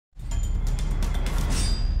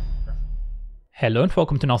Hello and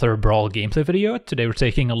welcome to another Brawl gameplay video. Today we're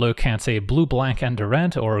taking a look at a blue, black and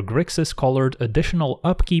red or Grixis colored additional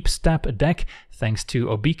upkeep step deck thanks to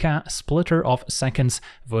Obeka, Splitter of Seconds,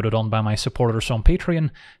 voted on by my supporters on Patreon.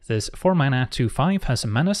 This 4 mana 2/5 has a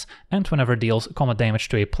menace, and whenever it deals combat damage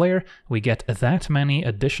to a player, we get that many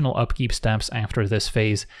additional upkeep steps after this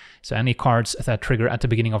phase. So any cards that trigger at the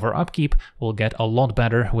beginning of our upkeep will get a lot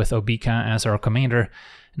better with Obeka as our commander.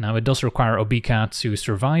 Now it does require Obeka to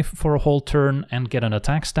survive for a whole turn and get an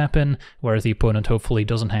attack step in, where the opponent hopefully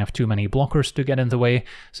doesn't have too many blockers to get in the way,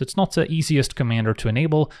 so it's not the easiest commander to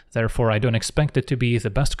enable, therefore I don't expect it to be the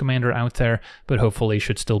best commander out there, but hopefully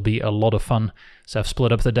should still be a lot of fun. So I've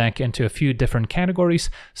split up the deck into a few different categories,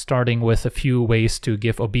 starting with a few ways to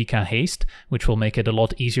give Obeka haste, which will make it a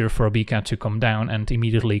lot easier for Obeka to come down and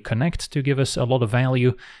immediately connect to give us a lot of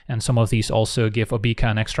value, and some of these also give Obeka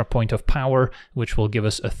an extra point of power, which will give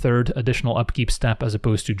us a third additional upkeep step as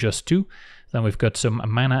opposed to just 2. Then we've got some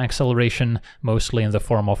mana acceleration, mostly in the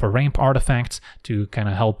form of a ramp artifacts to kind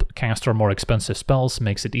of help cast our more expensive spells,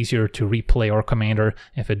 makes it easier to replay our commander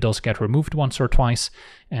if it does get removed once or twice.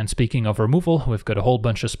 And speaking of removal, we've got a whole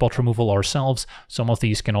bunch of spot removal ourselves. Some of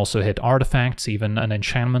these can also hit artifacts, even an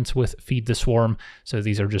enchantment with Feed the Swarm, so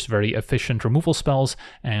these are just very efficient removal spells,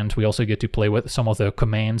 and we also get to play with some of the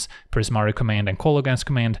commands. Prismari Command and Kolaghan's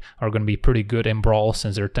Command are going to be pretty good in Brawl,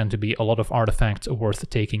 since there tend to be a lot of artifacts worth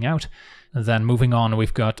taking out. Then moving on,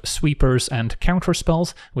 we've got sweepers and counter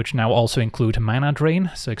spells, which now also include mana drain,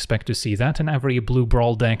 so expect to see that in every blue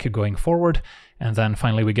Brawl deck going forward. And then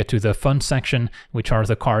finally we get to the fun section, which are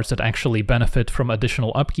the cards that actually benefit from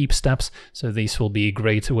additional upkeep steps, so these will be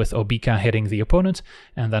great with Obeka hitting the opponent.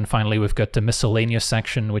 And then finally we've got the miscellaneous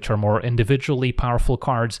section, which are more individually powerful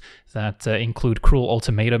cards that include Cruel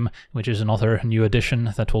Ultimatum, which is another new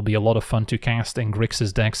addition that will be a lot of fun to cast in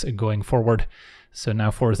Grixis decks going forward. So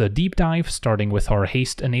now for the deep dive, starting with our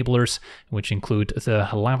haste enablers, which include the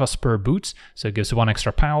Lava Spur boots, so it gives 1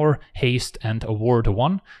 extra power, haste, and a ward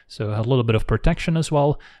 1, so a little bit of protection as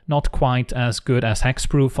well. Not quite as good as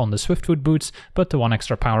hexproof on the Swiftfoot boots, but the 1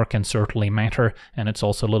 extra power can certainly matter, and it's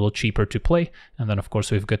also a little cheaper to play. And then of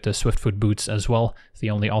course we've got the Swiftfoot boots as well, the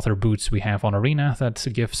only other boots we have on Arena that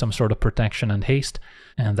give some sort of protection and haste.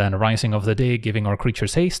 And then Rising of the Day, giving our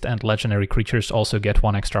creatures haste, and legendary creatures also get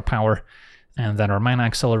 1 extra power. And then our mana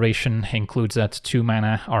acceleration includes that 2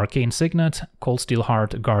 mana Arcane Signet, Cold Steel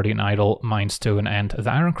Heart, Guardian Idol, Mind Stone, and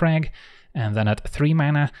the Iron Crag. And then at 3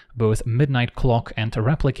 mana, both Midnight Clock and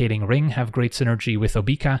Replicating Ring have great synergy with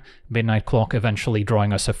Obeka, Midnight Clock eventually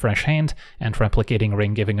drawing us a fresh hand, and Replicating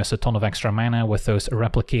Ring giving us a ton of extra mana with those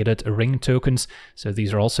replicated ring tokens, so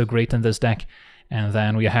these are also great in this deck. And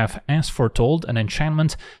then we have As Foretold, an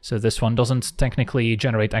enchantment, so this one doesn't technically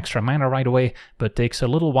generate extra mana right away, but takes a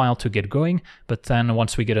little while to get going, but then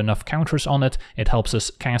once we get enough counters on it, it helps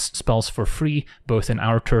us cast spells for free, both in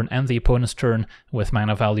our turn and the opponent's turn, with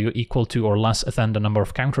mana value equal to or less than the number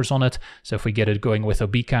of counters on it. So if we get it going with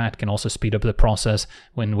Obeka, it can also speed up the process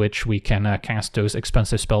in which we can cast those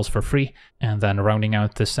expensive spells for free. And then rounding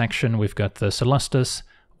out this section, we've got the Celestus,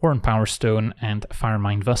 Warren Power Stone, and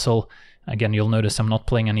Firemind Vessel. Again, you'll notice I'm not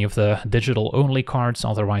playing any of the digital-only cards,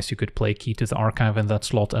 otherwise you could play Key to the Archive in that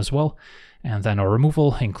slot as well. And then our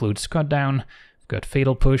removal includes Cut Down, we've got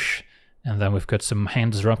Fatal Push, and then we've got some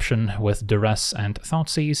Hand Disruption with Duress and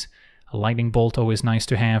Thoughtseize. A Lightning Bolt, always nice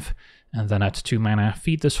to have. And then at 2 mana,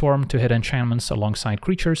 Feed the Swarm to hit enchantments alongside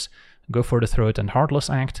creatures. Go for the Throat and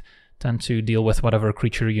Heartless Act, tend to deal with whatever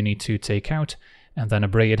creature you need to take out. And then a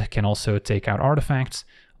Braid can also take out artifacts.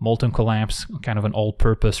 Molten Collapse, kind of an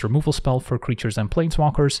all-purpose removal spell for creatures and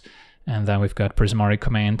planeswalkers. And then we've got Prismari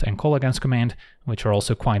Command and Kolaghan's Command, which are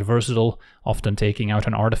also quite versatile, often taking out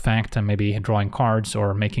an artifact and maybe drawing cards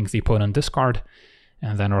or making the opponent discard.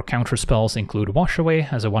 And then our counter spells include Wash Away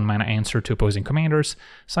as a 1 mana answer to opposing commanders,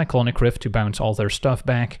 Cyclonic Rift to bounce all their stuff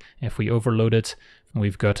back if we overload it.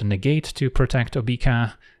 We've got Negate to protect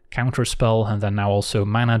Obeka, Counterspell, and then now also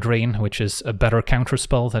Mana Drain, which is a better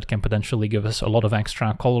counterspell that can potentially give us a lot of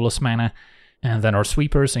extra colorless mana. And then our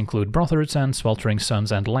sweepers include Brotherhood's End, Sweltering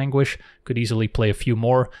Suns, and Languish. Could easily play a few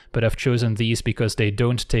more, but I've chosen these because they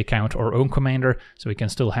don't take out our own commander, so we can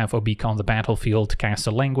still have Obeka on the battlefield, cast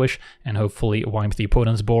a Languish, and hopefully wipe the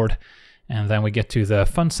opponent's board. And then we get to the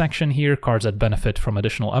fun section here, cards that benefit from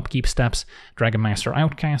additional upkeep steps. Dragon Master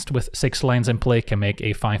Outcast with 6 lands in play can make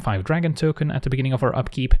a 5/5 dragon token at the beginning of our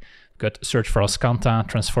upkeep. Got Search for Azcanta,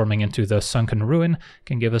 transforming into the Sunken Ruin,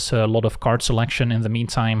 can give us a lot of card selection in the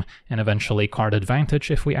meantime, and eventually card advantage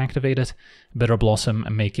if we activate it. Bitter Blossom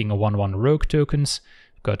making a 1/1 rogue tokens.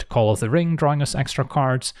 Got Call of the Ring, drawing us extra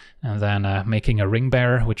cards, and then making a Ring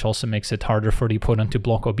Bearer, which also makes it harder for the opponent to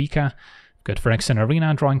block Obeka. We've got Phyrexian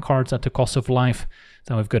Arena drawing cards at the cost of life.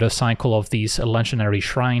 Then we've got a cycle of these legendary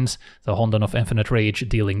shrines, the Honden of Infinite Rage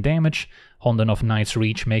dealing damage, Honden of Night's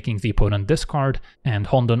Reach making the opponent discard, and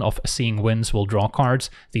Honden of Seeing Winds will draw cards.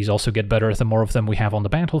 These also get better the more of them we have on the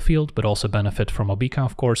battlefield, but also benefit from Obeka,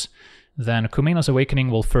 of course. Then Kumena's Awakening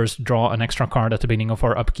will first draw an extra card at the beginning of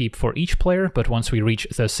our upkeep for each player, but once we reach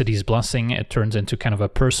the City's Blessing, it turns into kind of a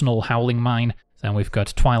personal Howling Mine. Then we've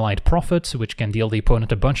got Twilight Prophet, which can deal the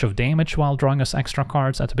opponent a bunch of damage while drawing us extra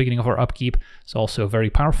cards at the beginning of our upkeep. It's also very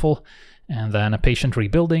powerful. And then a Patient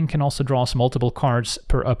Rebuilding can also draw us multiple cards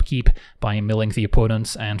per upkeep by milling the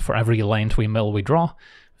opponents, and for every land we mill, we draw.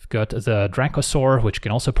 We've got the Dracosaur, which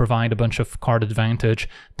can also provide a bunch of card advantage,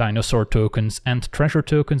 Dinosaur tokens, and Treasure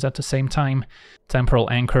tokens at the same time. Temporal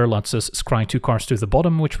Anchor lets us scry 2 cards to the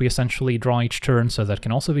bottom, which we essentially draw each turn, so that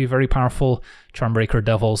can also be very powerful. Charmbreaker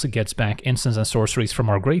Devils gets back instants and sorceries from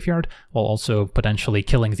our graveyard, while also potentially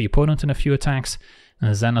killing the opponent in a few attacks.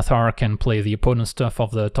 Zenithar can play the opponent's stuff off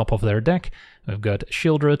the top of their deck. We've got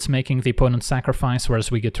Shieldred making the opponent sacrifice, whereas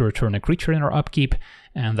we get to return a creature in our upkeep,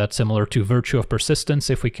 and that's similar to Virtue of Persistence.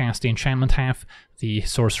 If we cast the enchantment half, the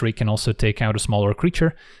sorcery can also take out a smaller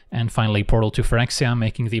creature. And finally, Portal to Phyrexia,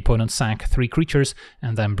 making the opponent sack 3 creatures,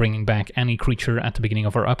 and then bringing back any creature at the beginning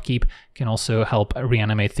of our upkeep can also help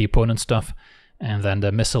reanimate the opponent's stuff. And then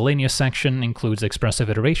the miscellaneous section includes Expressive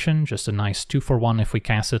Iteration, just a nice 2-for-1 if we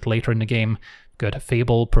cast it later in the game. Got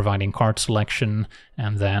Fable providing card selection,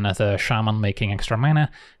 and then the Shaman making extra mana.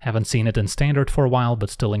 Haven't seen it in Standard for a while, but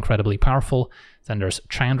still incredibly powerful. Then there's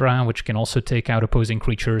Chandra, which can also take out opposing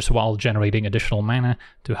creatures while generating additional mana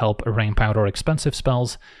to help ramp out our expensive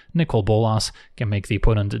spells. Nicol Bolas can make the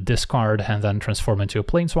opponent discard and then transform into a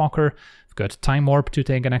Planeswalker. We've got Time Warp to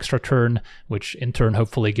take an extra turn, which in turn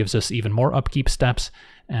hopefully gives us even more upkeep steps.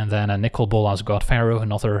 And then a Nicol Bolas God Pharaoh,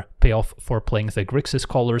 another payoff for playing the Grixis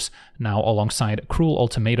colors, now alongside Cruel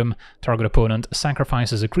Ultimatum. Target opponent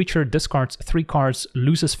sacrifices a creature, discards 3 cards,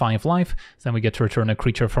 loses 5 life, then we get to return a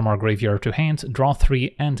creature from our graveyard to hand, draw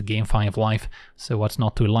 3, and gain 5 life, so what's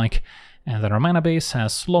not to like? And then our mana base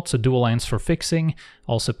has lots of dual lands for fixing,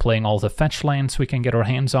 also playing all the fetch lands we can get our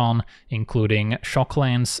hands on, including shock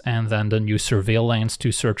lands and then the new surveil lands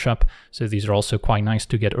to search up. So these are also quite nice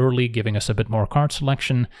to get early, giving us a bit more card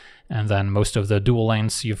selection. And then most of the dual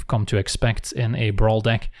lands you've come to expect in a Brawl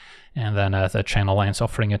deck. And then the channel lands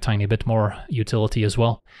offering a tiny bit more utility as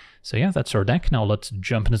well. So yeah, that's our deck. Now let's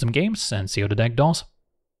jump into some games and see how the deck does.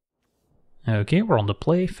 Okay, we're on the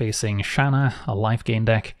play, facing Shanna, a life gain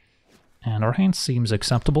deck. And our hand seems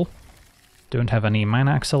acceptable. Don't have any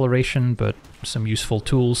mana acceleration, but some useful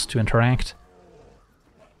tools to interact.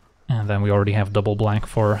 And then we already have double black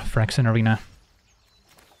for Phyrexian Arena.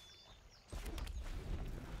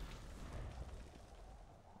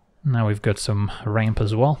 Now we've got some ramp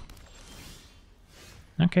as well.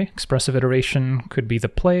 Okay, Expressive Iteration could be the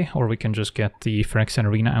play, or we can just get the Phyrexian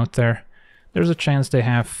Arena out there. There's a chance they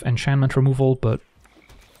have enchantment removal, but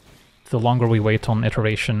the longer we wait on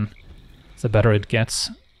Iteration, the better it gets,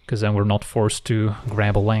 because then we're not forced to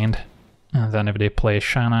grab a land. And then if they play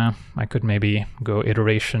Shanna, I could maybe go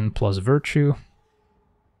Iteration plus Virtue.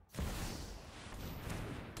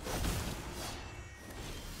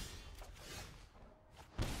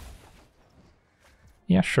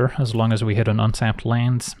 Yeah, sure, as long as we hit an untapped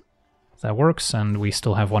land, that works, and we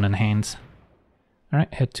still have one in hand.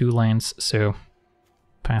 Alright, hit 2 lands, so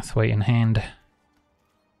Pathway in hand.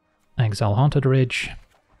 Exile Haunted Ridge.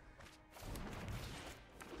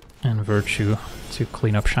 And Virtue to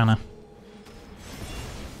clean up Shanna.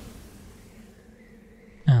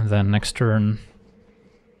 And then next turn,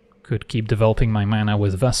 could keep developing my mana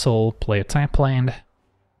with Vessel, play a tap land.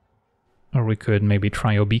 Or we could maybe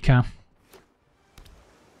try Obeka.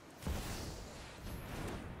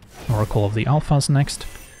 Oracle of the Alphas next.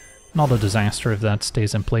 Not a disaster if that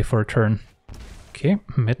stays in play for a turn. Okay,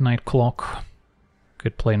 Midnight Clock.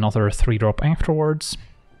 Could play another 3-drop afterwards.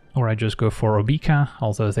 Or I just go for Obeka,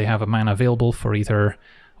 although they have a mana available for either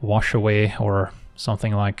Wash Away or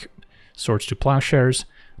something like Swords to Plowshares.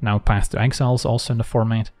 Now Path to Exile is also in the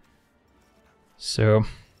format. So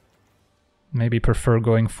maybe prefer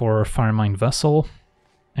going for Firemind Vessel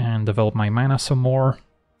and develop my mana some more.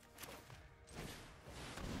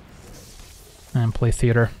 And play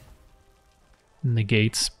Theater.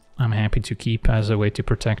 Negates I'm happy to keep as a way to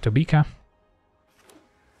protect Obeka.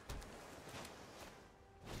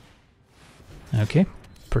 Okay,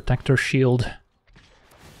 Protector Shield.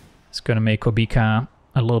 It's gonna make Obeka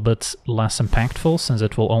a little bit less impactful, since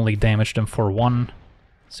it will only damage them for 1.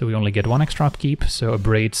 So we only get 1 extra upkeep, so a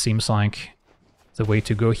Braid seems like the way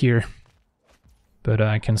to go here. But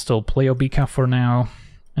I can still play Obeka for now,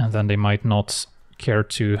 and then they might not care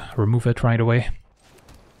to remove it right away.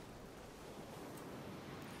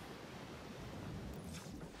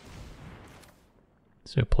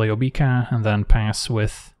 So play Obeka and then pass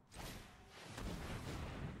with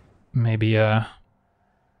maybe a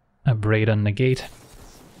Braid and negate.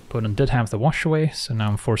 Opponent did have the wash away, so now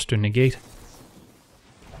I'm forced to negate.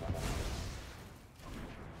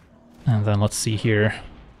 And then let's see here.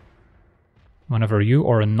 Whenever you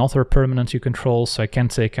or another permanent you control, so I can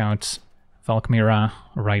take out Valkmira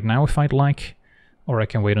right now if I'd like, or I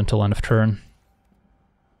can wait until end of turn.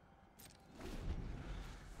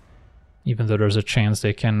 Even though there's a chance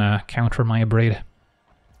they can counter my Braid.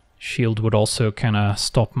 Shield would also kinda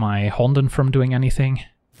stop my Honden from doing anything.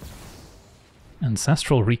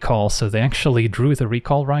 Ancestral Recall, so they actually drew the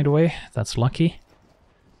recall right away. That's lucky.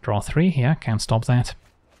 Draw 3, yeah, can't stop that.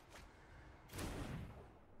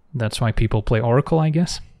 That's why people play Oracle, I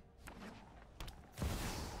guess.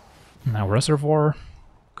 Now Reservoir.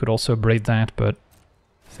 Could also Braid that, but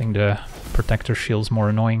I think the Protector Shield's more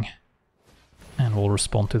annoying. And we'll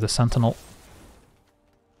respond to the Sentinel.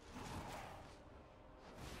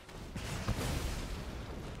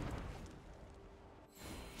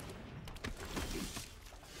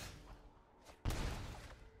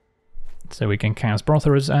 So we can cast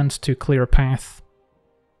Brother's End to clear a path.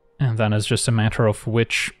 And then it's just a matter of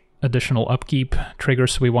which additional upkeep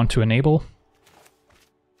triggers we want to enable.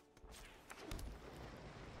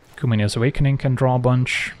 Kumenia's Awakening can draw a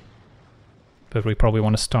bunch. But we probably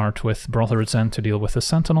want to start with Brother's End to deal with the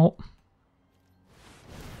Sentinel.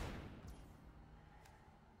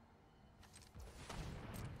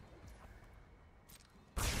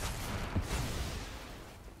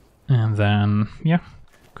 And then, yeah,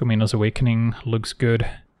 Kumenia's Awakening looks good.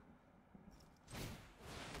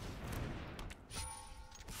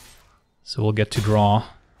 So we'll get to draw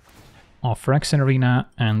off Phyrexian Arena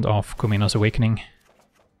and off Kumenia's Awakening.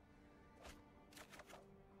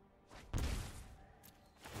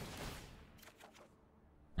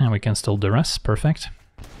 And we can still duress, perfect.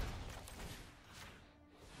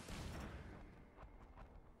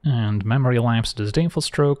 And Memory Lapse, Disdainful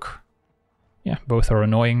Stroke. Yeah, both are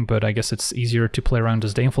annoying, but I guess it's easier to play around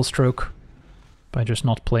Disdainful Stroke by just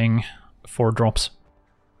not playing 4 drops.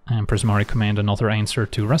 And Prismari Command, another answer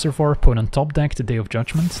to Reservoir. Opponent top decked Day of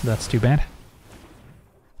Judgment, that's too bad.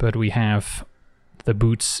 But we have the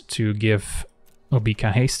boots to give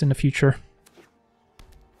Obeka haste in the future.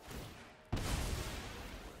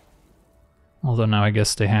 Although now I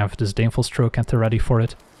guess they have Disdainful Stroke at the ready for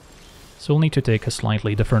it. So we'll need to take a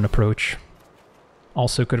slightly different approach.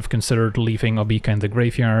 Also could have considered leaving Obeka in the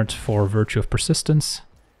graveyard for Virtue of Persistence.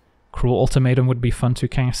 Cruel Ultimatum would be fun to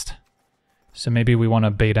cast. So maybe we want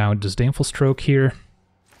to bait out Disdainful Stroke here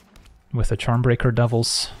with the Charmbreaker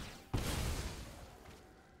Devils.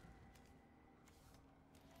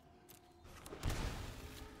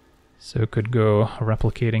 So it could go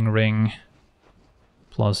Replicating Ring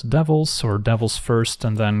plus Devils, or Devils first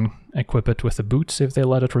and then equip it with the boots if they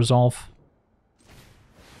let it resolve.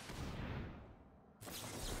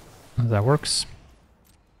 That works.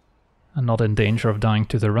 I'm not in danger of dying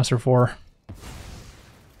to the Reservoir.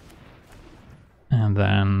 And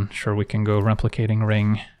then, sure, we can go Replicating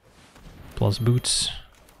Ring plus boots.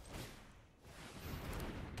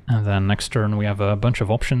 And then next turn we have a bunch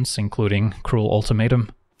of options, including Cruel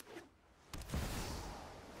Ultimatum.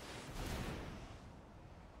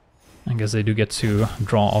 I guess they do get to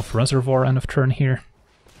draw off Reservoir end of turn here.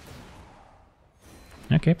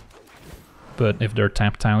 Okay. But if they're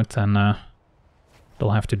tapped out, then they'll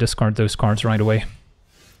have to discard those cards right away.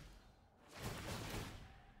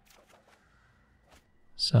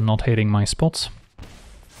 So not hitting my spots.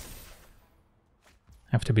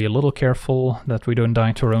 Have to be a little careful that we don't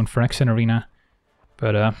die to our own Phyrexian Arena.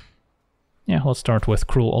 But yeah, let's start with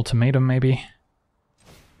Cruel Ultimatum maybe.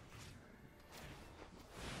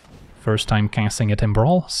 First time casting it in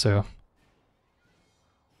Brawl, so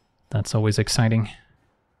that's always exciting.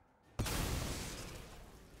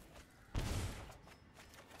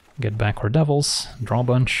 Get back our Devils, draw a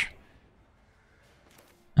bunch.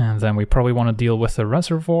 And then we probably want to deal with the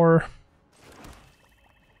Reservoir.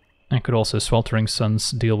 I could also Sweltering Suns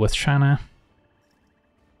deal with Shanna.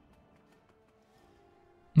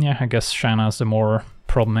 Yeah, I guess Shanna's the more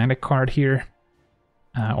problematic card here.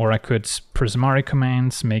 Or I could Prismari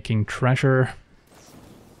Commands, making Treasure.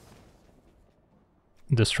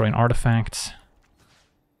 Destroy an artifact.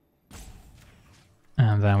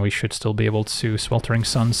 And then we should still be able to Sweltering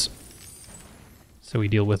Suns. So we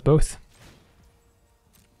deal with both.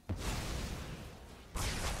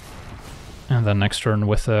 And then next turn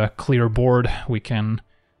with a clear board we can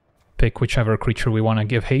pick whichever creature we want to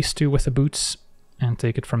give haste to with the boots and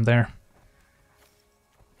take it from there.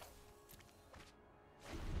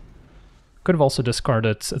 Could have also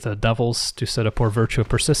discarded the Devils to set up our Virtue of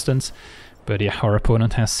Persistence, but yeah, our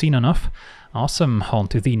opponent has seen enough. Awesome, on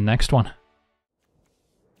to the next one.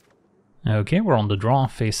 Okay, we're on the draw,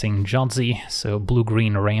 facing Jadzi, so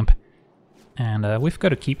blue-green ramp. And we've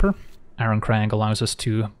got a keeper. Ironcrag allows us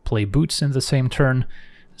to play boots in the same turn,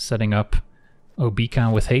 setting up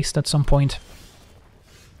Obeka with haste at some point.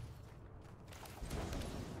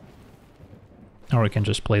 Or we can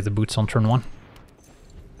just play the boots on turn 1.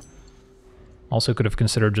 Also could have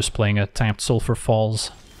considered just playing a tapped Sulphur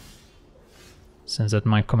Falls, since it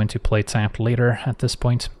might come into play tapped later at this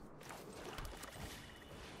point.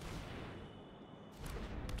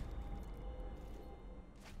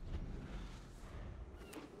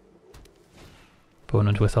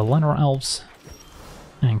 Opponent with a Llanowar Elves,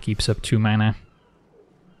 and keeps up 2 mana.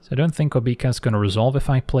 So I don't think Obeka's gonna resolve if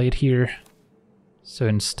I play it here. So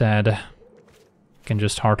instead, I can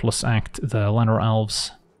just Heartless Act the Llanowar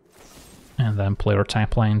Elves, and then play our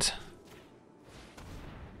tap land.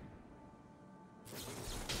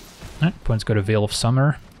 Opponent's got a Veil of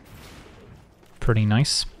Summer. Pretty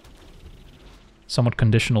nice. Somewhat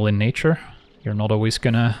conditional in nature. You're not always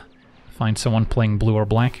gonna find someone playing blue or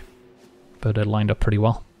black, but it lined up pretty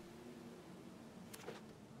well.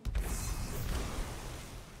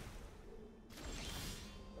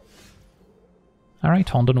 Alright,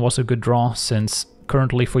 Honden was a good draw, since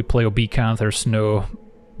currently if we play Obeka there's no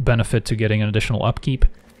benefit to getting an additional upkeep.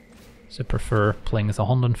 So I prefer playing the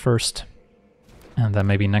Honden first, and then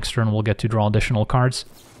maybe next turn we'll get to draw additional cards.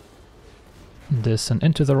 This and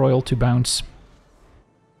Into the Royal to bounce.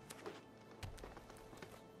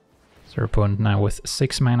 So our opponent now with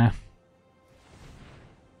 6 mana.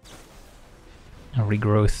 A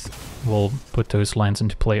regrowth will put those lands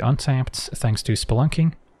into play untapped, thanks to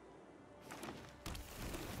Spelunking.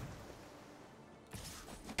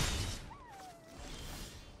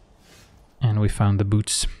 And we found the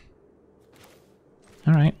boots.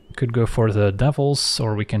 Alright, could go for the Devils,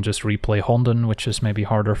 or we can just replay Honden, which is maybe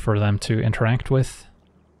harder for them to interact with.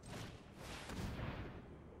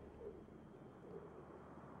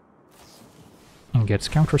 And gets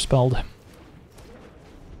counterspelled.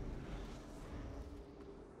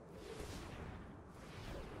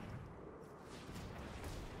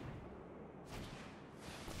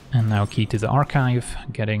 And now key to the archive,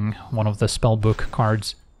 getting one of the spellbook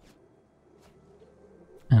cards.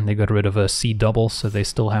 And they got rid of a C double, so they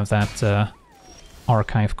still have that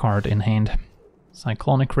archive card in hand.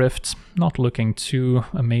 Cyclonic Rift, not looking too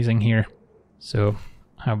amazing here. So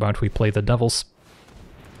how about we play the Devils?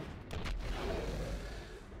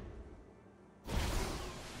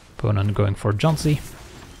 Opponent going for Jadzi.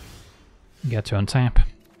 Get to untap.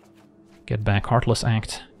 Get back Heartless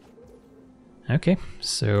Act. Okay,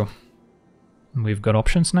 so we've got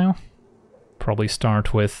options now. Probably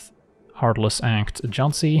start with Heartless Act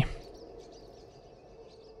Jadzi.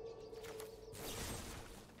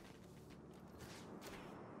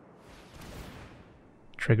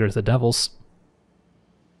 Trigger the Devils.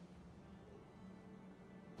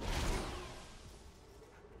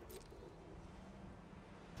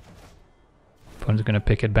 Opponent's gonna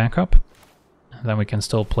pick it back up. And then we can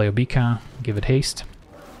still play Obeka, give it haste.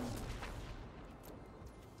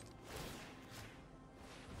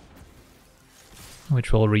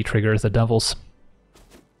 Which will re-trigger the Devils.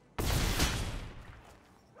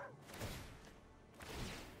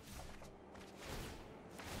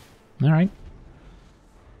 Alright.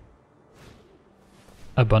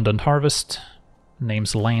 Abundant Harvest.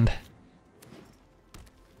 Names land.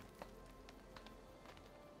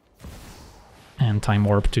 And Time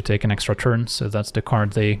Warp to take an extra turn, so that's the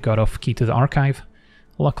card they got off Key to the Archive.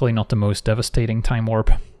 Luckily not the most devastating Time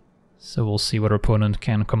Warp. So we'll see what our opponent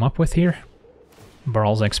can come up with here.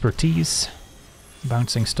 Brawl's Expertise,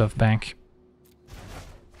 bouncing stuff back,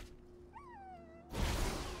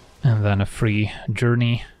 and then a free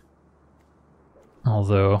Journey,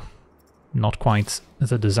 although not quite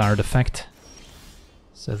the desired effect,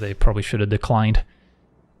 so they probably should have declined.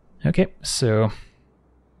 Okay, so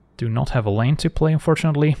do not have a lane to play,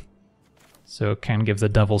 unfortunately, so can give the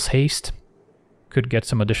Devils haste. Could get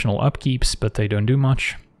some additional upkeeps, but they don't do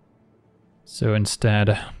much. So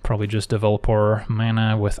instead, probably just develop our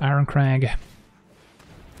mana with Ironcrag.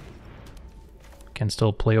 Can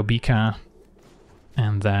still play Obeka,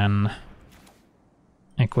 and then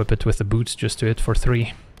equip it with the boots just to hit for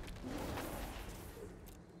 3.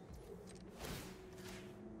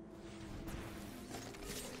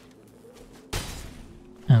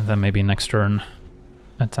 And then maybe next turn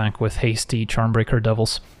attack with hasty Charmbreaker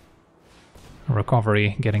Devils.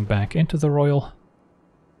 recovery getting back into the Royal.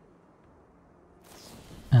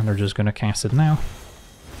 And they're just gonna cast it now.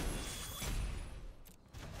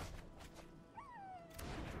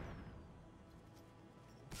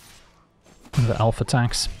 And the elf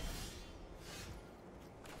attacks.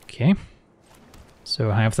 Okay.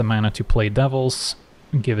 So I have the mana to play Devils,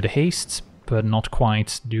 give it a haste, but not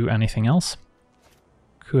quite do anything else.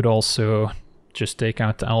 Could also just take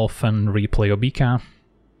out the elf and replay Obeka,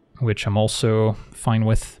 which I'm also fine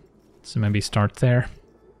with. So maybe start there.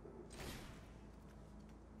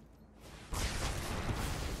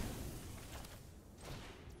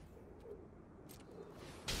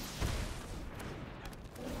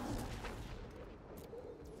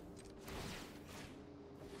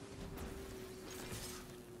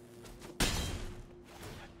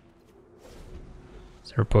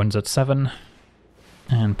 Their opponent's at 7,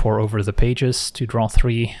 and pour over the pages to draw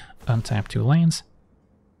 3, untap 2 lands.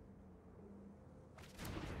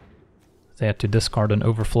 They had to discard an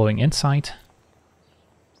Overflowing Insight,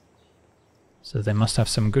 so they must have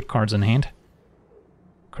some good cards in hand.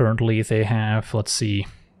 Currently they have, let's see,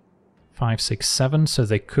 5, 6, 7, so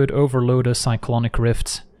they could overload a Cyclonic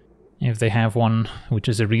Rift if they have one, which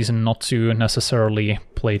is a reason not to necessarily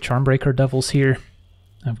play Charmbreaker Devils here.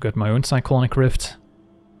 I've got my own Cyclonic Rift.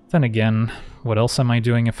 Then again, what else am I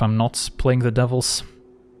doing if I'm not playing the Devils?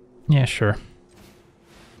 Yeah, sure.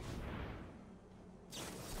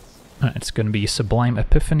 It's gonna be Sublime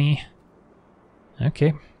Epiphany.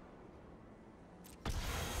 Okay.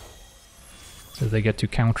 So they get to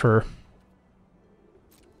counter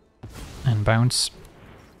and bounce.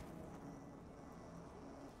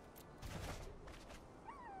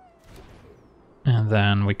 And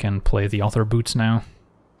then we can play the other boots now.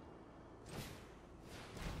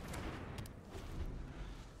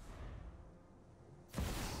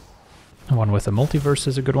 One with a Multiverse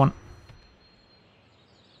is a good one.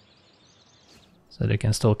 So they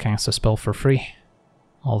can still cast a spell for free.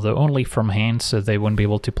 Although only from hand, so they wouldn't be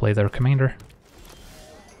able to play their commander.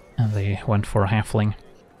 And they went for a Halfling.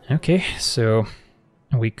 Okay, so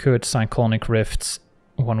we could Cyclonic Rift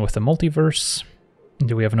one with a Multiverse.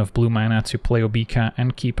 Do we have enough blue mana to play Obeka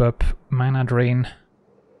and keep up mana drain?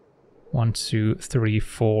 1, 2, 3,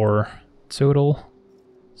 4 total.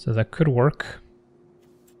 So that could work.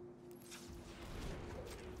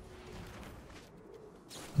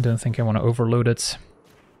 Don't think I want to overload it.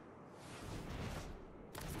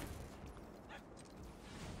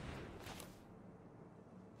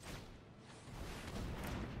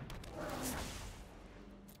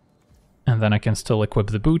 And then I can still equip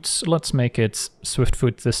the boots. Let's make it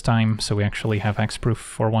Swiftfoot this time, so we actually have hexproof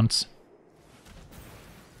for once.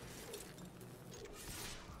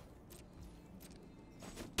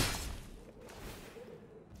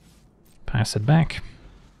 Pass it back.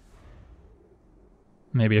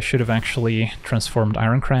 Maybe I should have actually transformed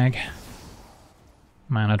Ironcrag.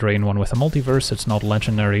 Mana drain one with a Multiverse, it's not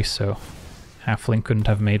legendary, so Halfling couldn't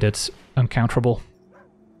have made it uncounterable.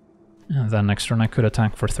 And then next turn I could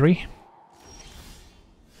attack for 3.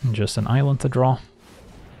 And just an island to draw.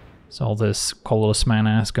 So all this colorless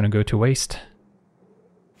mana is going to go to waste.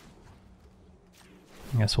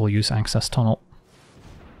 I guess we'll use Access Tunnel.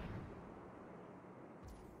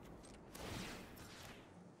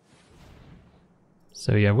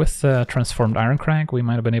 So yeah, with transformed Ironcrag, we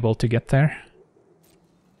might have been able to get there.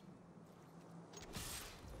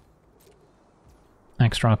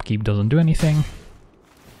 Extra upkeep doesn't do anything.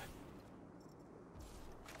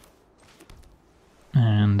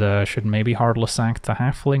 And should maybe Heartless Act the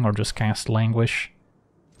Halfling or just cast Languish.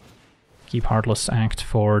 Keep Heartless Act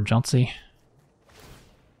for Jadzi.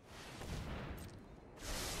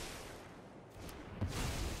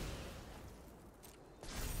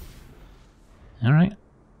 Alright.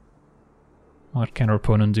 What can our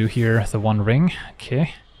opponent do here? The One Ring.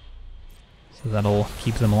 Okay. So that'll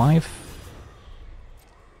keep them alive.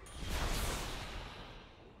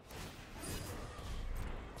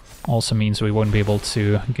 Also means we won't be able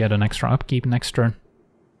to get an extra upkeep next turn.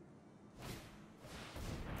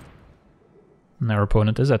 And their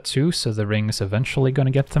opponent is at 2, so the ring is eventually gonna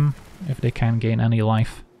get them, if they can gain any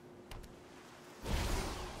life.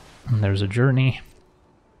 And there's a Journey.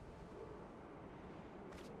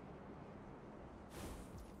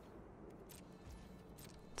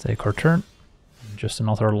 Take our turn. Just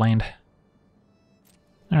another land.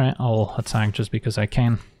 Alright, I'll attack just because I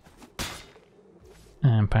can.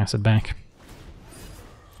 And pass it back.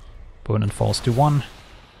 Opponent falls to 1.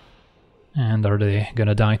 And are they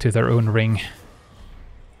gonna die to their own ring?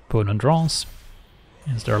 Opponent draws.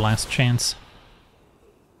 It's their last chance.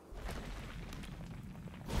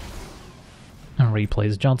 And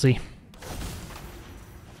replays Jadzi.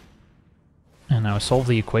 Now solve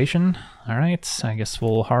the equation. Alright, I guess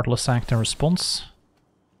we'll Heartless act in response.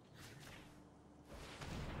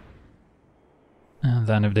 And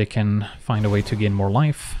then if they can find a way to gain more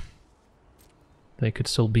life, they could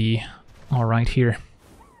still be alright here.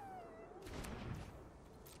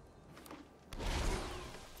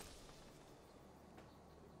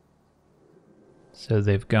 So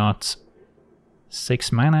they've got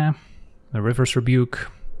 6 mana. The River's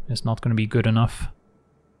Rebuke is not going to be good enough,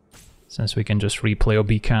 since we can just replay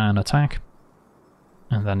Obeka and attack,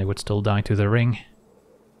 and then they would still die to the ring.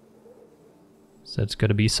 So it's going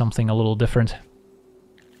to be something a little different.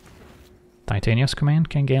 Titania's Command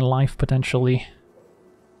can gain life potentially.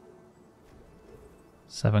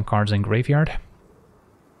 7 cards in graveyard.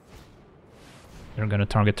 They're going to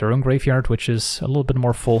target their own graveyard, which is a little bit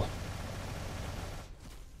more full.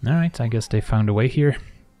 Alright, I guess they found a way here.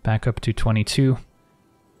 Back up to 22.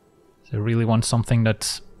 So really want something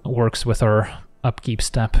that works with our upkeep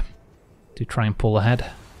step to try and pull ahead.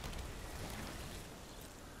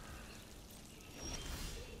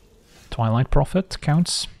 Twilight Prophet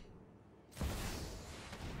counts.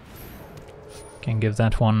 Can give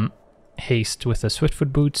that one haste with the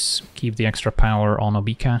Swiftfoot Boots, keep the extra power on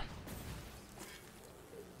Obeka.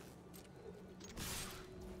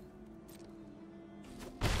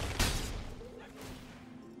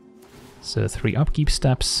 So 3 upkeep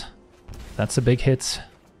steps, that's a big hit.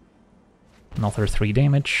 Another 3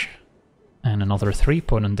 damage, and another 3,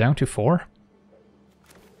 opponent down to 4.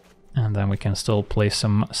 And then we can still play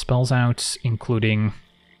some spells out, including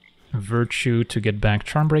Virtue to get back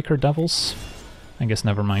Charmbreaker Devils. I guess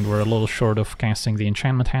never mind, we're a little short of casting the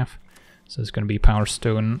enchantment half. So it's going to be Power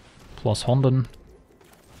Stone plus Honden.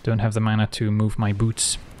 Don't have the mana to move my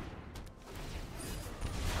boots.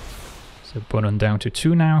 So opponent down to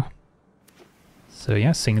 2 now. So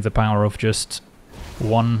yeah, seeing the power of just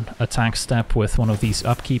 1 attack step with one of these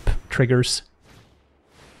upkeep triggers.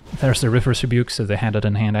 There's the River's Rebuke, so they had it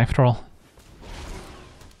in hand after all.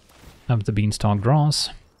 Up the Beanstalk draws.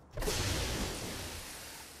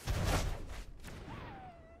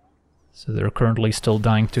 So they're currently still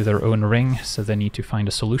dying to their own ring, so they need to find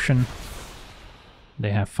a solution.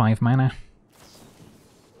 They have 5 mana.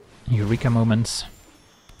 Eureka Moments.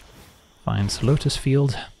 Finds Lotus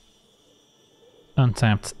Field.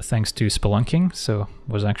 Untapped thanks to Spelunking, so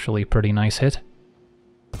was actually a pretty nice hit.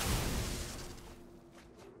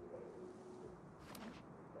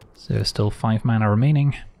 So still 5 mana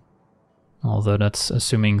remaining, although that's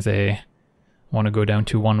assuming they want to go down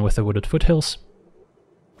to 1 with the Wooded Foothills.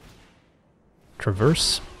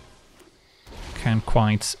 Traverse. Can't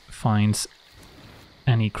quite find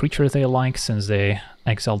any creature they like since they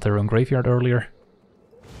exiled their own graveyard earlier.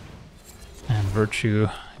 And Virtue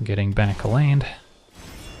getting back a land.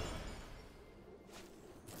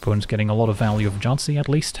 Opponent's getting a lot of value of Jadzi at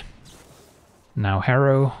least. Now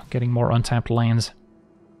Harrow getting more untapped lands.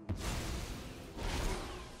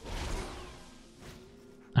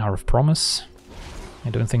 Hour of Promise. I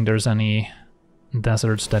don't think there's any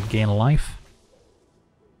deserts that gain life.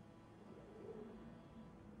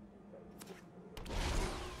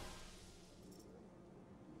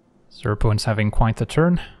 So opponent's having quite the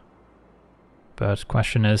turn. But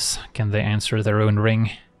question is, can they answer their own ring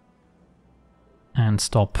and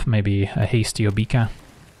stop maybe a hasty Obeka?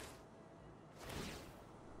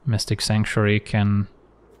 Mystic Sanctuary can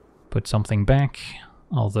put something back,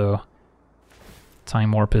 although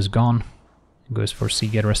Time Warp is gone. It goes for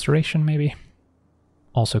Seagate Restoration maybe.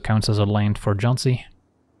 Also counts as a land for Jadzi.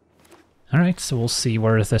 Alright, so we'll see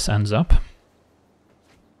where this ends up.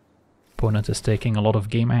 Opponent is taking a lot of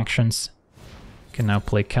game actions. Can now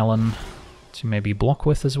play Kellen to maybe block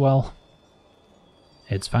with as well.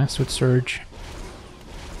 It's fast with Surge.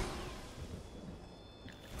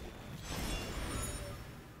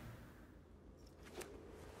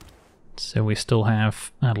 So we still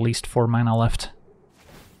have at least 4 mana left.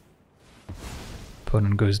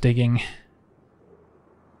 Opponent goes digging.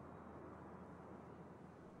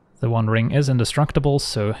 The One Ring is indestructible,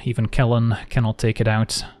 so even Kellen cannot take it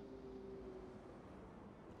out.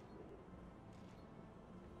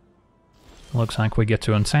 Looks like we get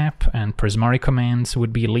to untap, and Prismari commands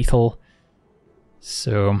would be lethal.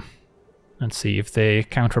 So let's see, if they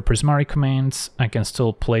counter Prismari commands, I can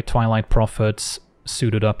still play Twilight Prophets,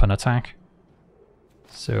 suited up and attack.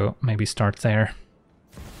 So maybe start there.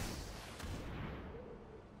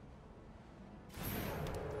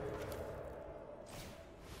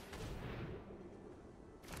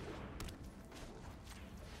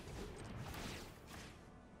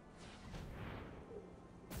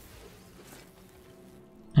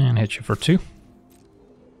 And hit you for 2.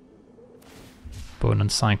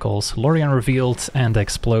 Opponent cycles Lorien Revealed and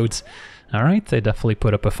explodes. Alright, they definitely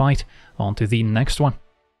put up a fight. On to the next one.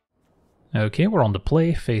 Okay, we're on the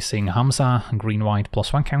play, facing Hamza, green-white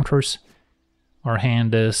 +1 counters. Our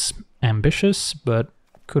hand is ambitious, but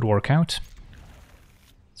could work out.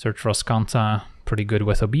 Search for Ascanta, pretty good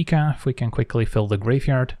with Obeka, if we can quickly fill the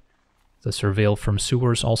graveyard. The Surveil from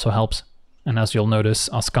Sewers also helps. And as you'll notice,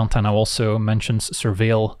 Ascanta now also mentions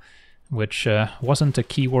Surveil, which wasn't a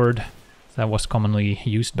keyword that was commonly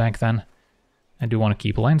used back then. I do want to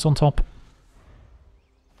keep lands on top.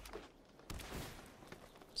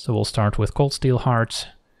 So we'll start with Cold Steel Heart,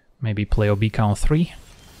 maybe play Obeka on 3,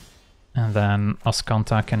 and then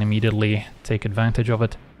Ascanta can immediately take advantage of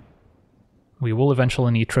it. We will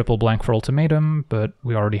eventually need triple black for Ultimatum, but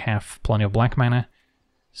we already have plenty of black mana,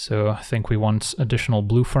 so I think we want additional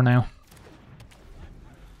blue for now.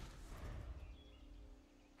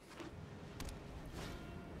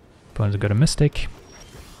 Opponent's got a Mystic,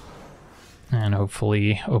 and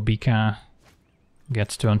hopefully Obeka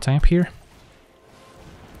gets to untap here.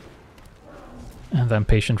 And then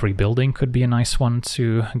Patient Rebuilding could be a nice one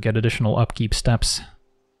to get additional upkeep steps.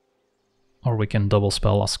 Or we can double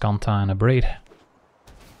spell Ascanta and Abrade.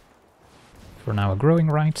 For now a Growing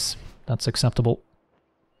Rites, that's acceptable.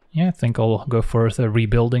 Yeah, I think I'll go for the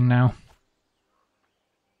Rebuilding now.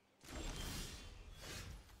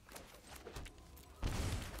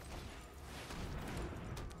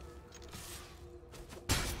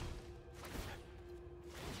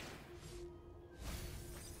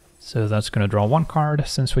 So that's going to draw 1 card,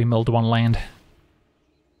 since we milled 1 land.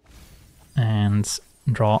 And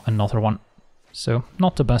draw another one. So,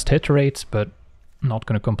 not the best hit rate, but not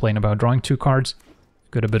going to complain about drawing 2 cards.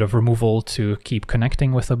 Got a bit of removal to keep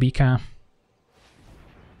connecting with Obeka.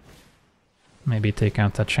 Maybe take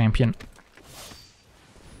out that champion.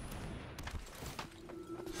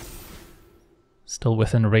 Still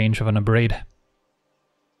within range of an Abrade.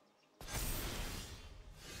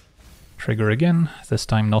 Trigger again, this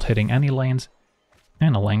time not hitting any lanes.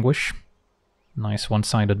 And a Languish. Nice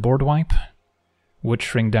one-sided board wipe. Would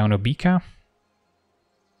shrink down Obeka.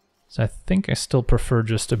 So I think I still prefer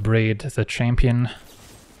just Abrade the champion.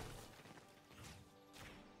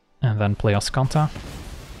 And then play Ascanta.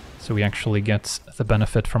 So we actually get the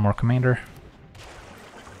benefit from our commander.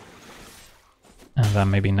 And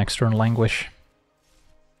then maybe next turn Languish.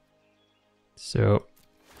 So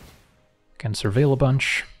can Surveil a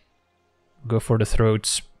bunch. Go for the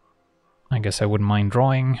Throats. I guess I wouldn't mind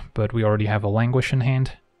drawing, but we already have a Languish in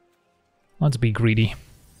hand. Let's be greedy.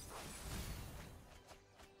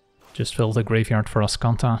 Just fill the graveyard for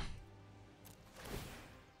Ascanta.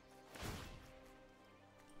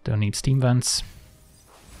 Don't need Steam Vents.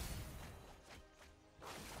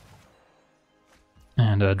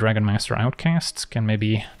 And a Dragon Master Outcast can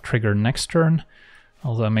maybe trigger next turn,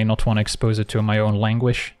 although I may not want to expose it to my own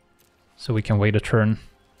Languish, so we can wait a turn.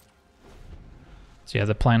 So yeah,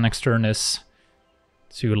 the plan next turn is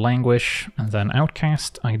to Languish and then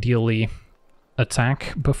Outcast, ideally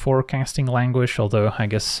attack before casting Languish, although I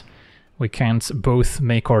guess we can't both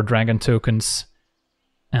make our dragon tokens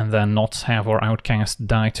and then not have our Outcast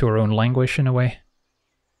die to our own Languish in a way.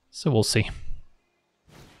 So we'll see.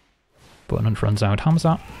 Opponent runs out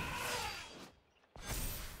Hamza.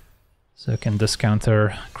 So can discount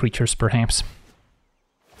their creatures perhaps.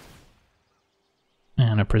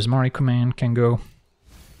 And a Prismari command can go.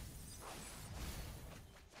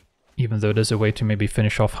 Even though there's a way to maybe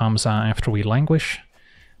finish off Hamza after we Languish.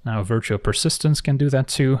 Now Virtue of Persistence can do that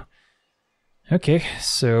too. Okay,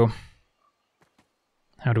 so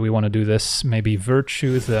how do we want to do this? Maybe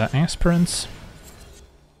Virtue the Aspirants.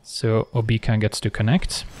 So Obeka gets to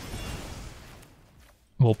connect.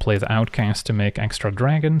 We'll play the Outcast to make extra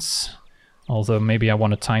dragons. Although maybe I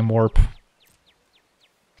want a Time Warp.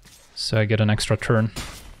 So I get an extra turn.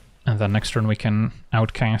 And then next turn we can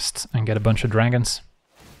Outcast and get a bunch of dragons.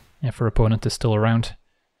 If our opponent is still around.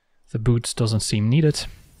 The boots doesn't seem needed.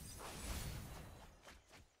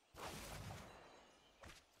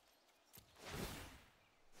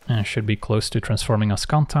 And should be close to transforming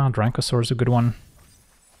Ascanta. Dracosaur's a good one.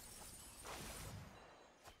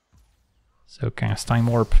 So cast Time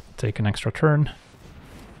Warp, take an extra turn.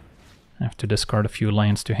 Have to discard a few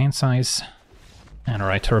lands to hand size. And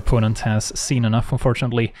alright, our opponent has seen enough,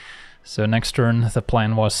 unfortunately. So next turn the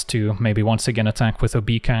plan was to maybe once again attack with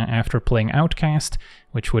Obeka after playing Outcast,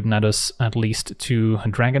 which would net us at least 2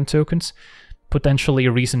 dragon tokens. Potentially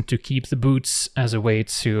a reason to keep the boots as a way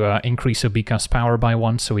to increase Obeka's power by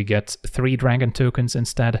 1, so we get 3 dragon tokens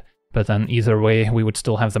instead. But then either way we would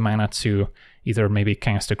still have the mana to either maybe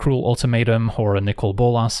cast a Cruel Ultimatum or a Nicol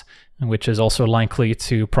Bolas, which is also likely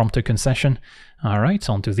to prompt a concession. Alright,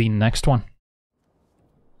 on to the next one.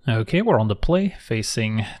 Okay, we're on the play,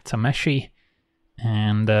 facing Tameshi.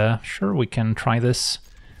 And sure, we can try this.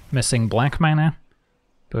 Missing black mana,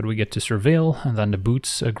 but we get to surveil, and then the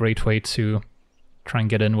boots, a great way to try and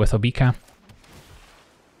get in with Obeka.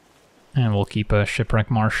 And we'll keep a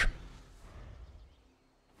Shipwreck Marsh.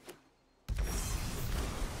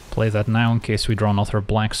 Play that now in case we draw another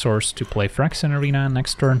black source to play Phyrexian Arena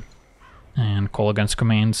next turn. And Call Against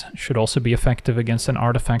Commands should also be effective against an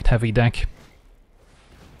artifact-heavy deck.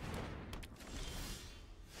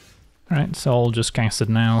 Alright, so I'll just cast it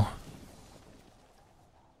now.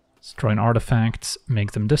 Destroy an artifact,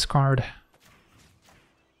 make them discard.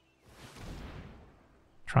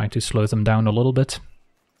 Try to slow them down a little bit.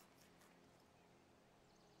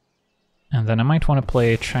 And then I might want to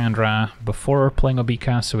play Chandra before playing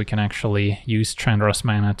Obeka, so we can actually use Chandra's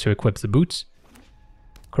mana to equip the boots.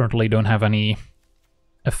 Currently don't have any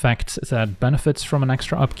effect that benefits from an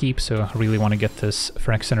extra upkeep, so I really want to get this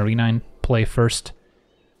Phyrexian Arena in play first.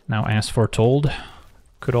 Now As Foretold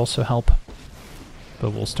could also help,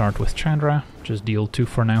 but we'll start with Chandra, just deal 2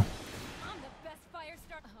 for now.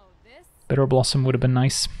 Bitter Blossom would have been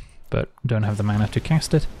nice, but don't have the mana to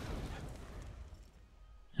cast it.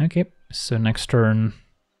 Okay, so next turn,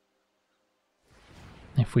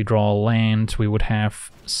 if we draw a land, we would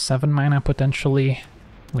have 7 mana potentially,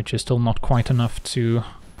 which is still not quite enough to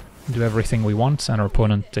do everything we want, and our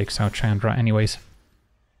opponent takes out Chandra anyways.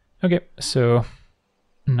 Okay, so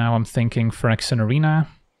now I'm thinking Phyrexian Arena,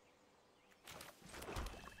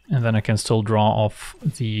 and then I can still draw off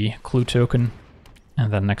the clue token,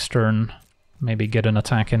 and then next turn maybe get an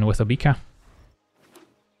attack in with Obeka.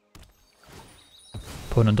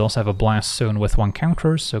 Opponent does have a Blast Zone with 1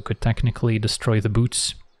 counter, so could technically destroy the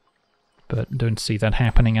boots, but don't see that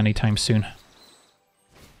happening anytime soon.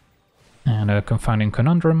 And a Confounding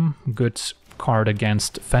Conundrum, good card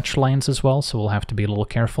against fetch lands as well, so we'll have to be a little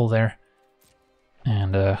careful there.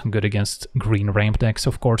 And good against green ramp decks,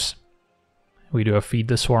 of course. We do have Feed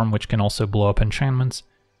the Swarm, which can also blow up enchantments,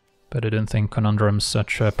 but I don't think Conundrum's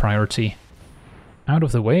such a priority. Out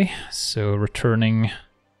of the way, so returning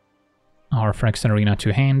our Phyrexian Arena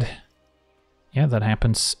to hand. Yeah, that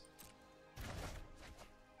happens.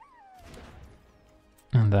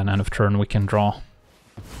 And then end of turn we can draw.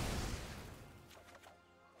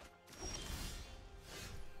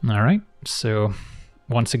 Alright, so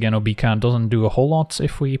once again Obeka doesn't do a whole lot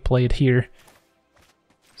if we play it here.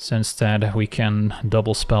 So instead we can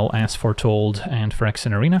double spell As Foretold and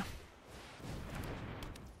Phyrexian Arena.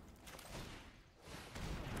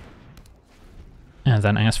 And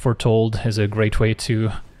then As Foretold is a great way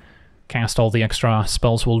to cast all the extra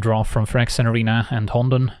spells we'll draw from Phyrexian Arena and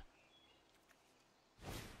Honden.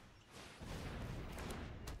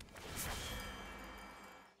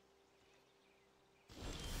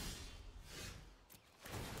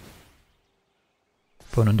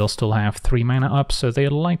 Opponent does still have 3 mana up, so they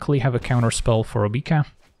likely have a counter spell for Obeka.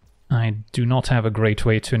 I do not have a great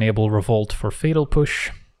way to enable Revolt for Fatal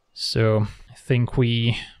Push, so I think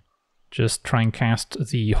we just try and cast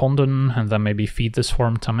the Honden and then maybe feed the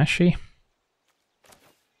Swarm Tameshi.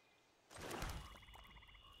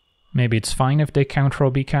 Maybe it's fine if they counter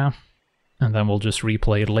Obeka, and then we'll just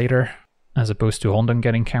replay it later, as opposed to Honden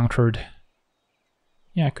getting countered.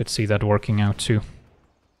 Yeah, I could see that working out too.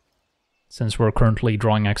 Since we're currently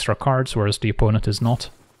drawing extra cards, whereas the opponent is not.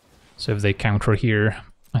 So if they counter here,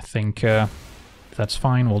 I think that's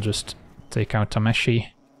fine. We'll just take out Tameshi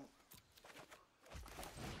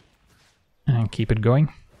and keep it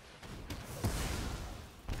going.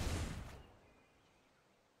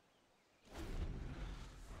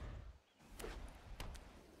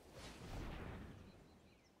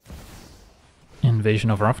 Invasion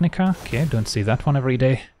of Ravnica. Okay, don't see that one every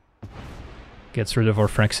day. Gets rid of our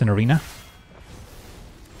Phyrexian Arena.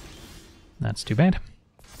 That's too bad.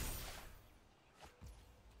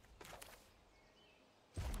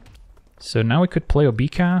 So now we could play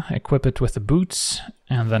Obeka, equip it with the boots,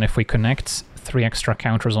 and then if we connect 3 extra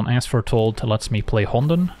counters on As Foretold, it lets me play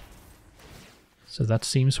Honden. So that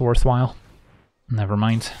seems worthwhile. Never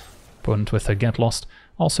mind. Opponent with a Get Lost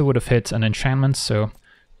also would have hit an enchantment, so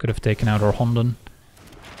could have taken out our Honden.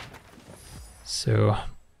 So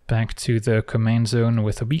back to the command zone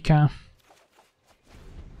with Obeka.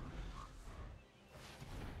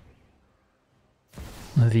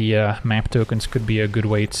 The map tokens could be a good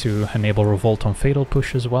way to enable Revolt on Fatal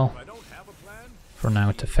Push as well. For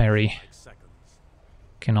now, Teferi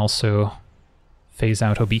can also phase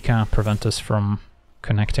out Obeka, prevent us from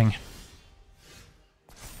connecting.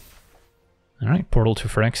 Alright, Portal to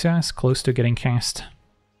Phyrexia is close to getting cast.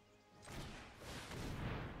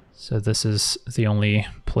 So this is the only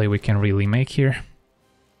play we can really make here.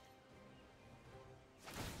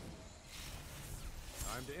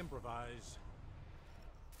 Time to improvise.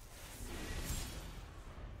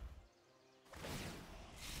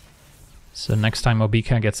 So next time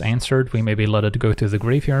Obeka gets answered, we maybe let it go to the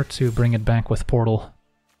graveyard to bring it back with Portal.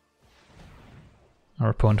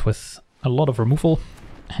 Our opponent with a lot of removal,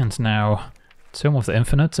 and now Tome of the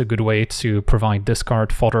Infinite, a good way to provide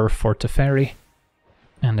discard fodder for Teferi.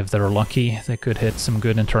 And if they're lucky, they could hit some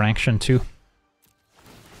good interaction too.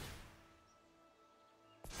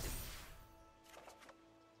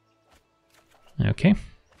 Okay.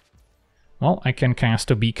 Well, I can cast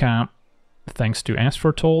Obeka thanks to As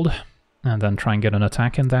Foretold, and then try and get an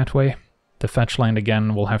attack in that way. The fetch land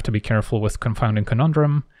again, we'll have to be careful with Confounding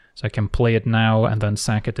Conundrum, so I can play it now and then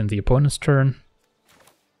sack it in the opponent's turn.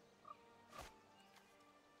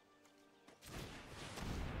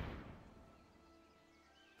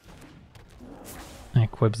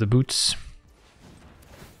 Equip the boots.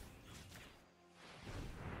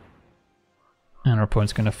 And our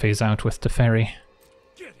opponent's gonna phase out with Teferi.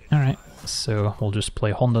 Alright, so we'll just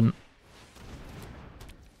play Honden.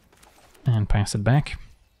 And pass it back.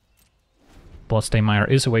 Bloodstained Mire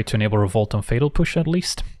is a way to enable Revolt on Fatal Push at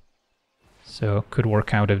least. So could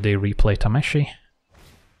work out if they replay Tameshi.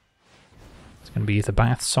 It's gonna be the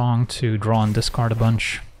Bath Song to draw and discard a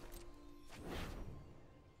bunch.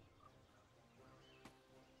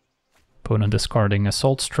 Opponent discarding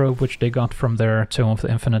Assault Strobe, which they got from their Tome of the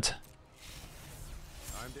Infinite.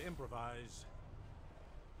 Time to improvise.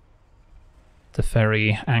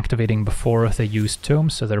 Teferi activating before they use Tome,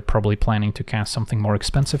 so they're probably planning to cast something more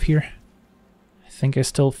expensive here. I think I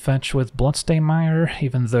still fetch with Bloodstained Mire,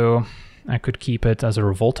 even though I could keep it as a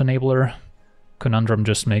Revolt enabler. Conundrum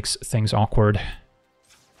just makes things awkward.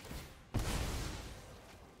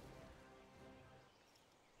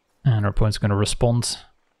 And our opponent's going to respond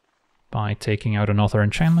by taking out another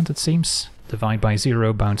enchantment, it seems. Divide by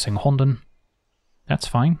 0, bouncing Honden. That's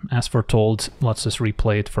fine. As Foretold lets us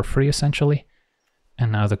replay it for free, essentially.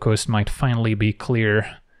 And now the coast might finally be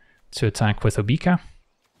clear to attack with Obeka.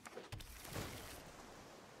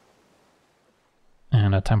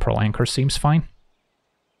 And a Temporal Anchor seems fine.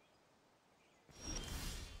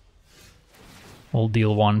 We'll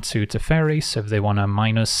deal 1 to Teferi, so if they want to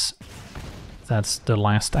minus, that's the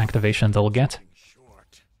last activation they'll get.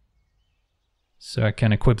 So I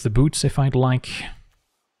can equip the boots if I'd like.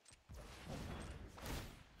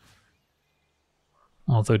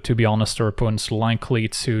 Although, to be honest, our opponent's likely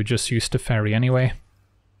to just use Teferi anyway.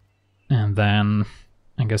 And then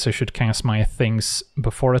I guess I should cast my things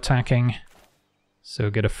before attacking. So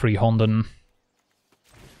get a free Honden.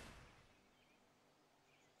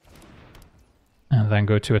 And then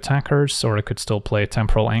go to attackers, or I could still play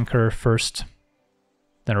Temporal Anchor first.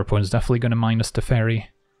 Then our opponent's definitely going to minus Teferi.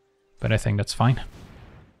 But I think that's fine.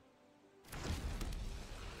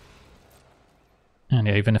 And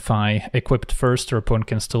yeah, even if I equipped first, our opponent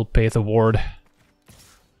can still pay the ward.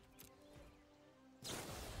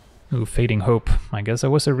 Ooh, Fading Hope. I guess there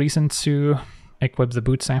was a reason to equip the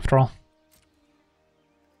boots after all.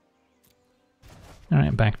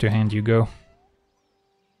 Alright, back to hand you go.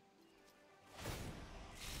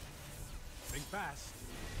 Think fast.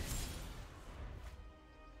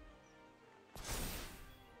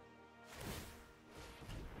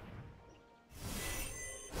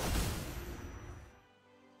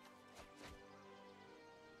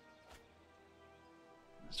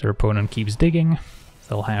 So their opponent keeps digging.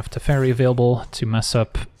 They'll have Teferi available to mess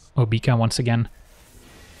up Obeka once again.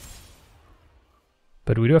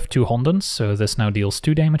 But we do have 2 Hondens, so this now deals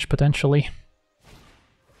 2 damage potentially.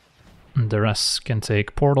 And the rest can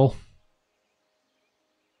take Portal.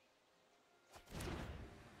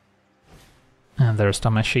 And there's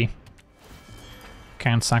Tameshi.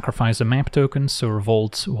 Can't sacrifice a map token, so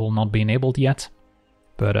Revolt will not be enabled yet.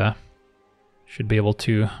 But should be able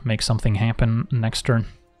to make something happen next turn.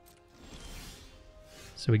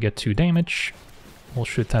 So we get 2 damage. We'll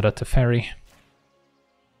shoot that at Teferi.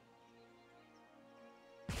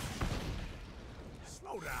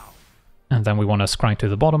 And then we want to scry to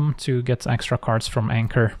the bottom to get extra cards from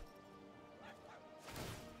Anchor.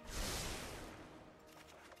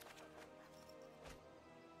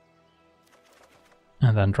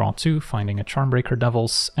 And then draw 2, finding a Charmbreaker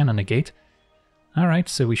Devils and a Negate. Alright,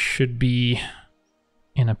 so we should be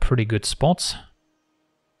in a pretty good spot.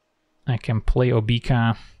 I can play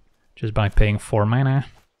Obeka just by paying 4 mana.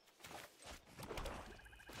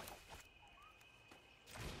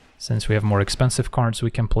 Since we have more expensive cards,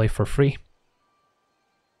 we can play for free.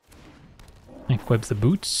 Equip the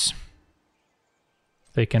boots.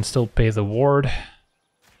 They can still pay the ward.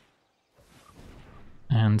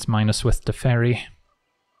 And minus with Teferi.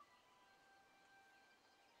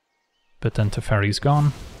 But then Teferi's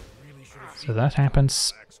gone. So that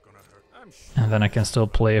happens. And then I can still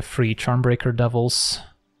play a free Charmbreaker Devils.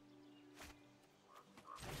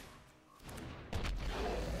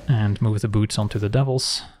 And move the boots onto the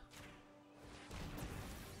Devils.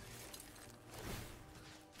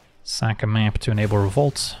 Sack a map to enable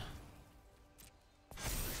Revolt.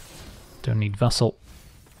 Don't need Vessel.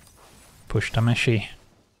 Push Tameshi.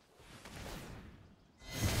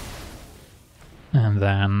 And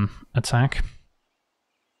then attack.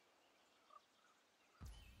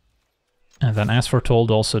 And then as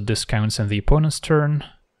foretold also discounts in the opponent's turn.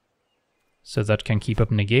 So that can keep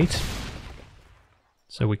up negate.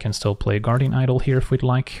 So we can still play Guardian Idol here if we'd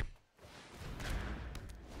like.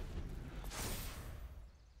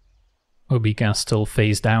 Obeka still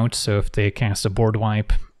phased out, so if they cast a board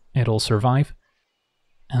wipe, it'll survive.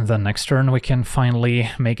 And then next turn we can finally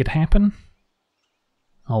make it happen.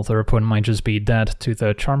 Although their opponent might just be dead to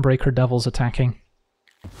the Charmbreaker Devils attacking.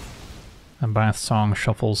 And Bath Song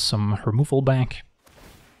shuffles some removal back.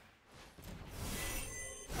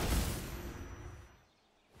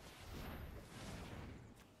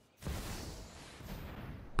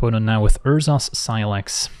 Opponent now with Urza's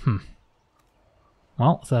Silex.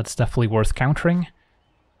 Well, that's definitely worth countering.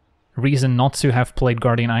 Reason not to have played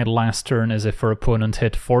Guardian Idol last turn is if our opponent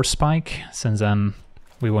hit Force Spike, since then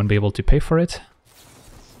we won't be able to pay for it.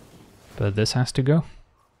 But this has to go.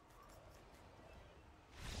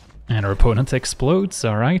 And our opponent explodes,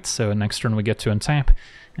 alright, so next turn we get to untap,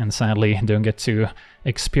 and sadly don't get to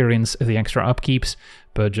experience the extra upkeeps,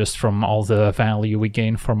 but just from all the value we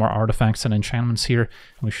gain from our artifacts and enchantments here,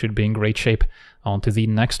 we should be in great shape. On to the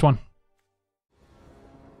next one.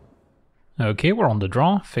 Okay, we're on the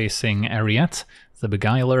draw, facing Eriette, the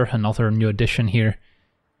Beguiler, another new addition here.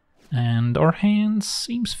 And our hand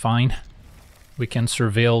seems fine. We can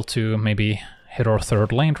surveil to maybe hit our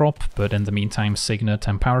third land drop, but in the meantime Signet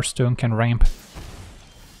and Power Stone can ramp.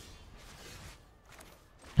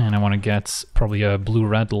 And I want to get probably a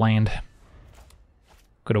blue-red land.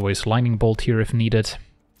 Could always Lightning Bolt here if needed.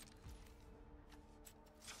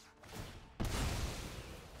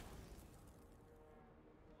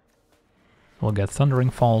 We'll get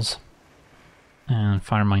Thundering Falls. And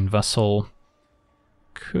Firemind Vessel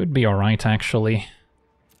could be alright actually.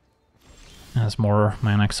 Has more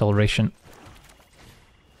mana acceleration.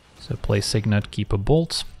 So play Signet, keep a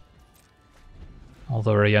Bolt.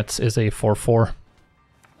 Although Eriette is a 4/4.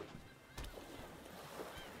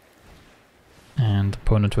 And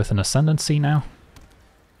opponent with an Ascendancy now.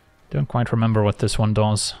 Don't quite remember what this one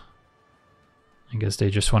does. I guess they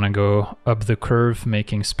just want to go up the curve,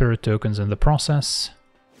 making spirit tokens in the process.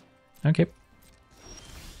 Okay.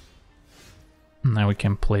 Now we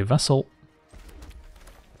can play Vessel.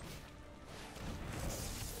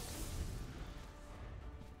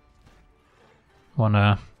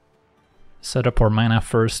 Wanna set up our mana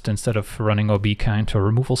first instead of running Obeka into a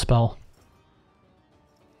removal spell.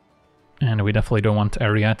 And we definitely don't want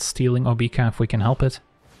Eriette stealing Obeka if we can help it.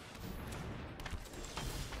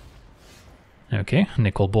 Okay,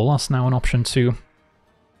 Nicol Bolas now an option too.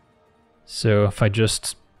 So if I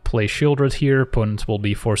just play Shieldred here, opponent will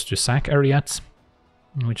be forced to sack Eriette,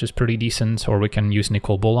 which is pretty decent, or we can use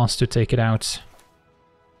Nicol Bolas to take it out,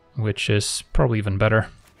 which is probably even better.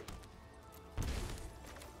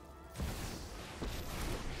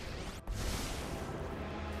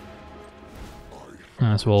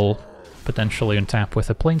 As we'll potentially untap with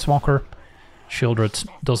a Planeswalker. Shieldred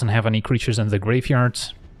doesn't have any creatures in the graveyard.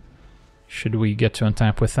 Should we get to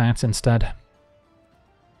untap with that instead?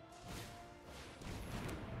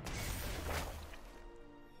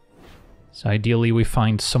 So ideally we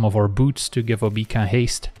find some of our boots to give Obeka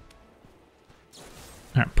haste.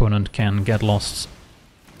 Our opponent can get lost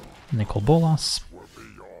Nicol Bolas.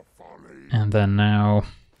 And then now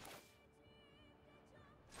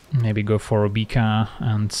maybe go for Obeka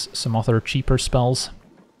and some other cheaper spells.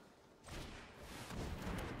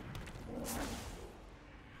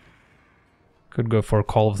 Could go for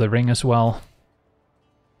Call of the Ring as well.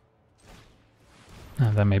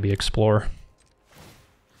 And then maybe explore.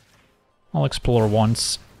 I'll explore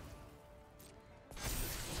once.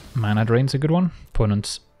 Mana Drain's a good one.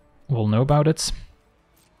 Opponents will know about it.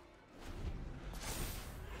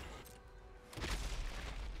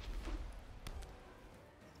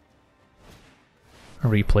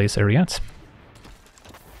 Replace Eriette.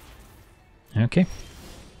 Okay.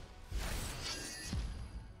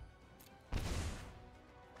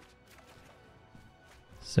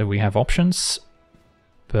 So we have options,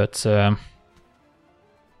 but yeah,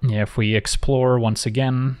 if we explore once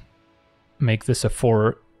again, make this a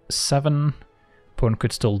 4-7. Opponent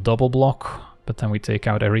could still double block, but then we take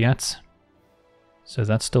out Eriette. So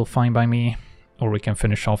that's still fine by me. Or we can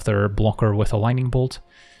finish off their blocker with a lightning bolt.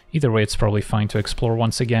 Either way, it's probably fine to explore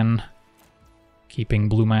once again, keeping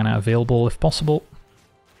blue mana available if possible.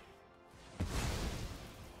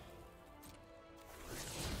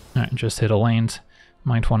 Alright, just hit a land.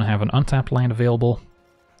 Might want to have an untapped land available.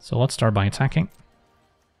 So let's start by attacking.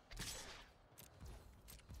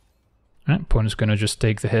 Alright, opponent's gonna just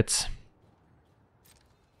take the hit.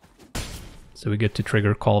 So we get to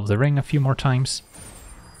trigger Call of the Ring a few more times.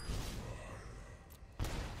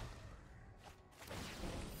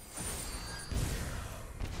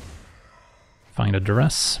 Find a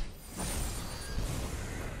Duress.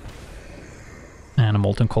 And a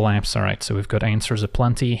Molten Collapse. Alright, so we've got answers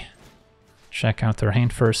aplenty. Check out their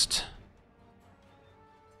hand first.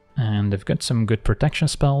 And they've got some good protection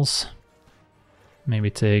spells. Maybe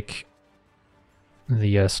take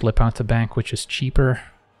the Slip Out the Back, which is cheaper.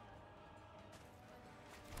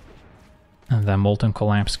 And then Molten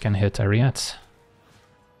Collapse can hit Eriette.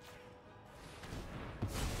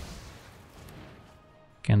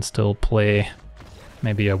 Can still play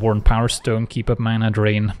maybe a Worn Power Stone, keep up mana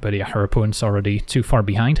drain, but yeah, her opponent's already too far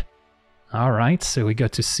behind. Alright, so we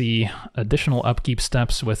got to see additional upkeep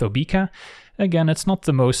steps with Obeka. Again, it's not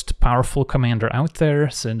the most powerful commander out there,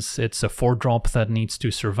 since it's a 4-drop that needs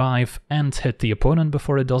to survive and hit the opponent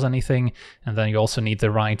before it does anything, and then you also need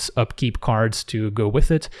the right upkeep cards to go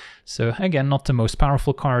with it. So again, not the most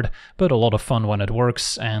powerful card, but a lot of fun when it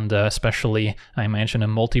works, and especially, I imagine,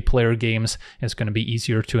 in multiplayer games, it's going to be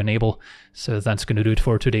easier to enable. So that's going to do it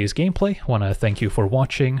for today's gameplay. Want to thank you for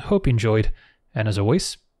watching, hope you enjoyed, and as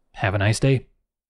always, have a nice day.